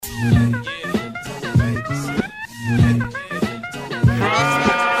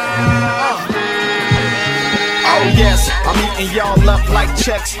yes, I'm eating y'all up like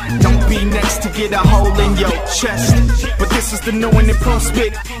checks. Don't be next to get a hole in your chest. But this is the new and improved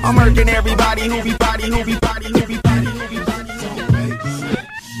spit. I'm murking everybody who be body, who be body, who be body, who be body.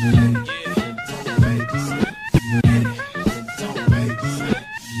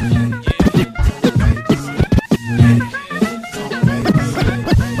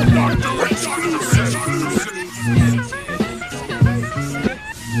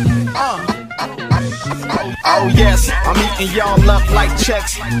 Oh yes, I'm eating y'all up like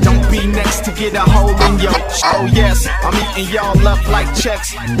checks. Don't be next to get a hole in your. Oh yes, I'm eating y'all up like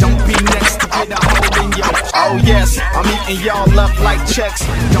checks. Don't be next to get a hole in your. Oh yes, I'm eating y'all up like checks.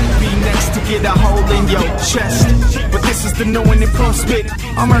 Don't be next to get a hole in your chest. But this is the new and improved spit.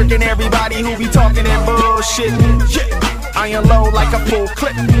 I'm murking everybody who be talking that bullshit. Yeah. Iron low like a full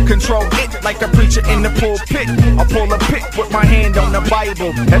clip. Control it like a preacher in the pulpit. I pull a pick with my hand on the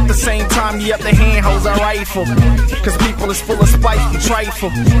Bible. At the same time, the other hand holds a rifle. Cause people is full of spite and trifle.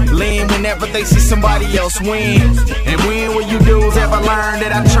 Lean whenever they see somebody else win. And when will you dudes ever learn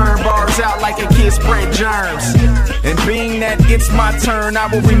that I turn bars out like a kid spread germs? And being that it's my turn, I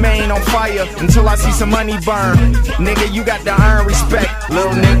will remain on fire until I see some money burn. Nigga, you got to earn respect,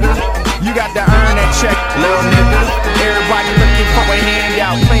 little nigga. You got to earn that check, little nigga. Everybody looking for a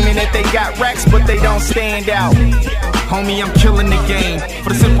handout, claiming that they got racks, but they don't stand out. Homie, I'm killing the game. For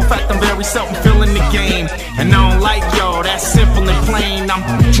the simple fact I'm very seldom feeling the game. And I don't like y'all, that's simple and plain. I'm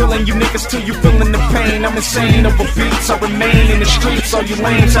killing you niggas till you feeling the pain. I'm insane over beats, I remain in the streets. All you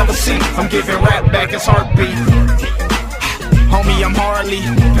lames have a seat, I'm giving rap back its heartbeat. Homie, I'm hardly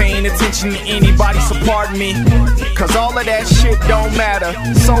paying attention to anybody, so pardon me. Cause all of that shit don't matter.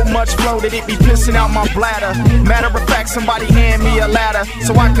 So much flow that it be pissing out my bladder. Matter of fact, somebody hand me a ladder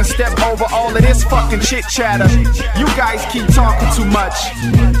so I can step over all of this fucking chit chatter. You guys keep talking too much.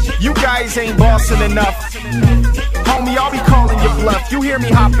 You guys ain't bossing enough. Homie, I'll be calling your bluff. You hear me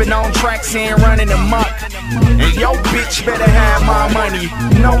hopping on tracks and running amok. And yo bitch better have my money.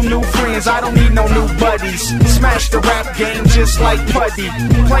 No new friends, I don't need no new buddies. Smash the rap game just like putty.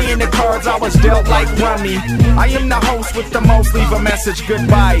 Playing the cards I was dealt like rummy. I am the host with the most, leave a message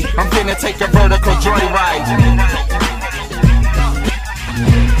goodbye. I'm finna take a vertical joyride.